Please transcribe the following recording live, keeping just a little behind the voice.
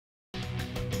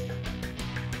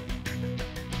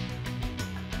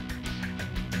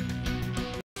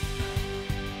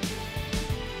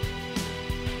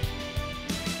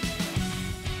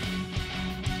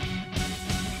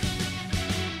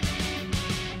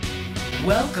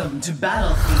Welcome to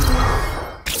Battlefield.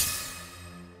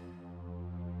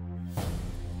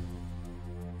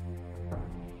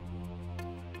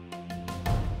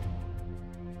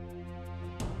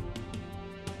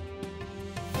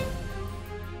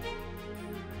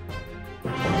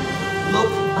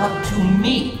 Look up to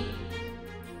me.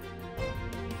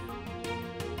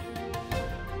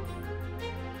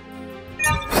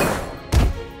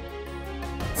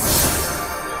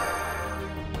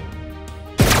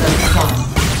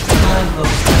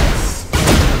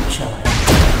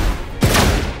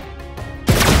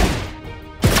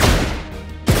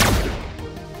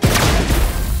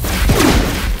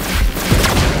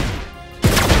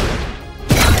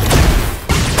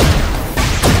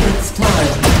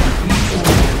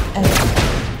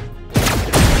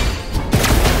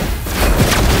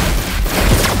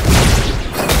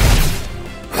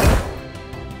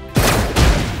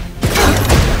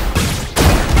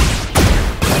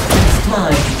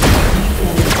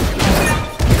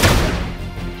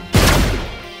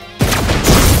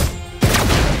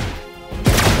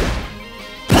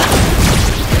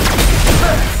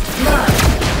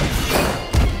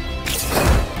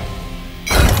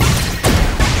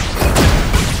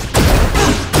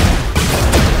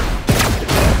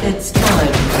 It's time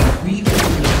to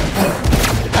reorder everything.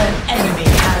 An enemy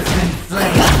has been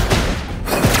slain.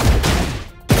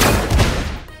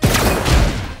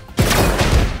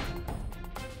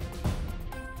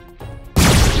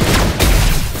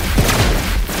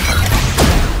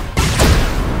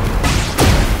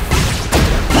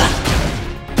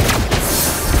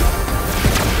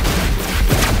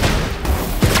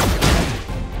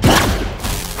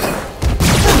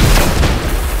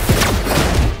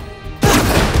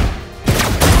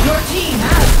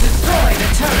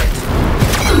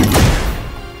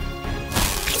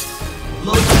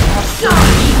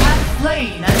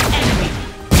 Slain an enemy.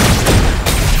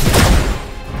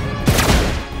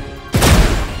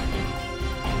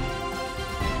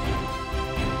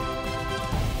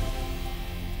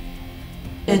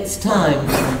 It's time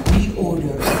to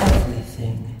reorder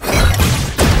everything.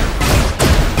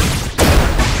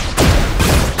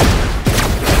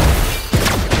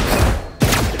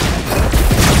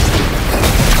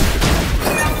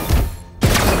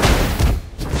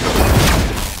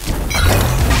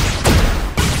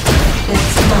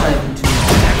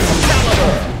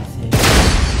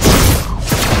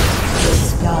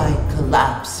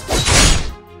 Collapsed.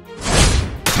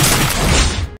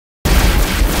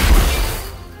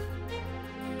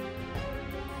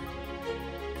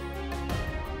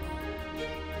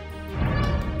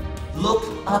 Look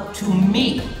up to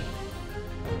me.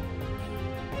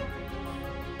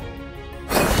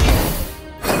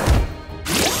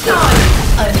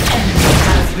 An enemy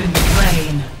has been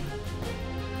slain.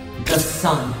 The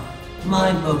sun,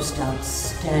 my most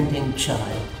outstanding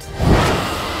child.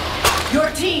 Your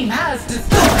team has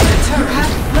destroyed a turret.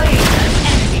 Has slain an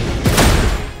enemy.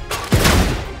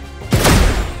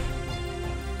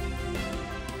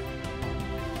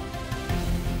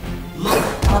 Look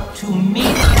up to me.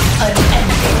 An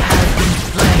enemy has been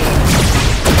slain.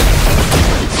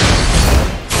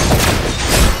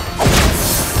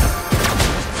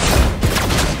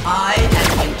 I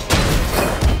am it.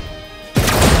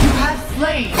 You have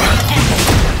slain an enemy.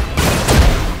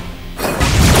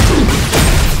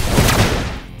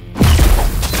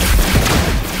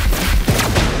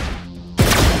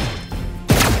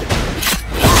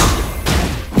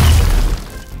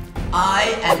 I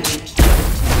am it.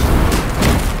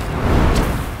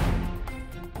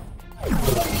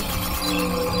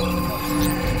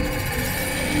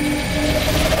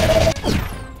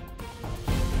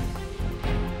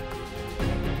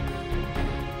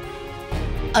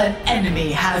 An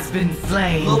enemy has been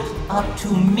slain. Look up to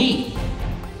me.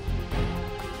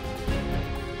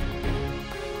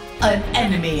 An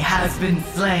enemy has been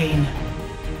slain.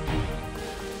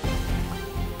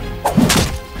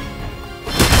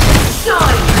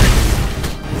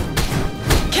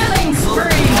 Killing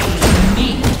spree!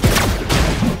 Me.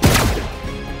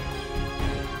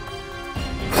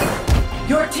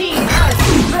 Your team has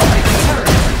destroyed the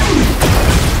turret.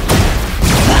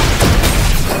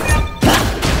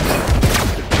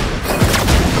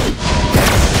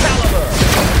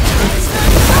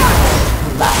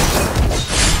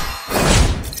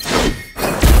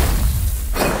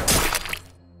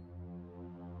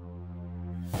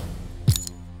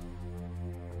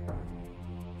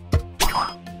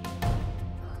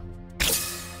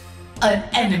 An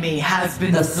enemy has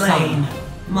been The slain. sun,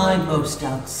 my most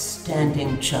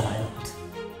outstanding child.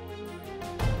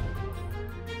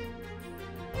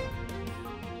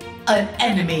 An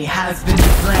enemy has been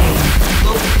slain.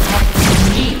 Look up to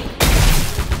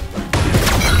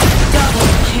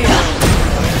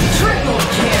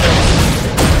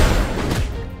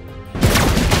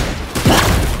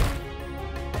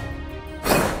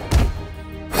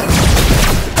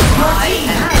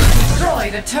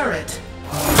a turret.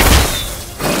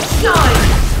 Shine!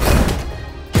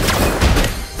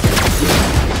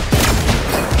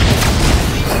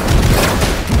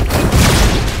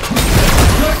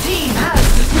 Your team has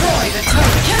destroyed a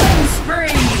turret. Killing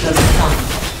spree! The sun,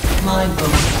 my boast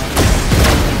of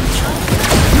standing child.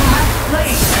 You have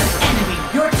slain an enemy.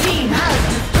 Your team has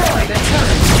destroyed a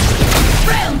turret.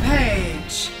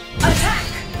 Rampage! Attack!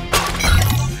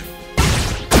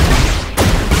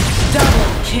 Double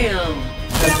kill!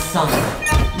 The sun,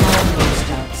 my most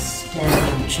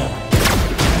outstanding child.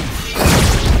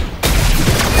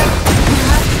 You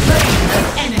have slain an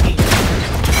enemy.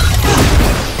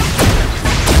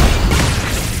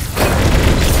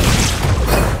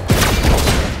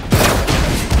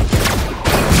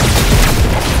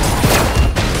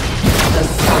 The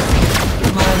sun,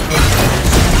 my most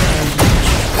outstanding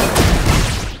child.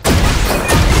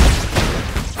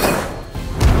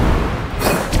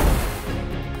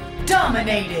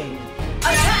 Dominating!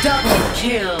 Attack! Double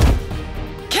kill!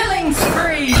 Killing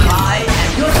spree! I